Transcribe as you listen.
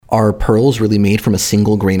Are pearls really made from a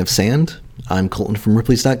single grain of sand? I'm Colton from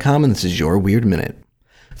Ripley's.com, and this is your Weird Minute.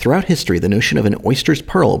 Throughout history, the notion of an oyster's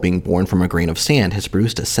pearl being born from a grain of sand has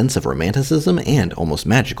produced a sense of romanticism and almost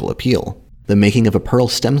magical appeal. The making of a pearl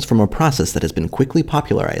stems from a process that has been quickly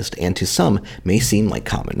popularized and to some may seem like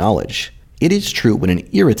common knowledge. It is true when an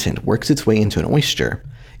irritant works its way into an oyster,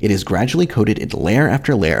 it is gradually coated in layer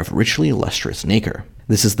after layer of richly lustrous nacre.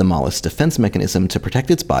 This is the mollusk's defense mechanism to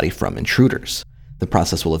protect its body from intruders. The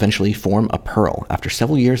process will eventually form a pearl after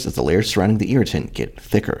several years as the layers surrounding the irritant get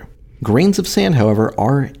thicker. Grains of sand, however,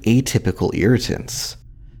 are atypical irritants.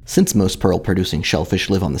 Since most pearl-producing shellfish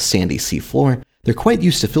live on the sandy sea floor, they're quite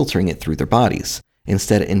used to filtering it through their bodies.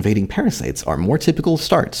 Instead, invading parasites are more typical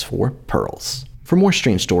starts for pearls. For more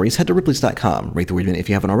strange stories, head to Ripley's.com, rate the Weird Minute if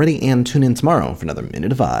you haven't already, and tune in tomorrow for another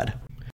Minute of Odd.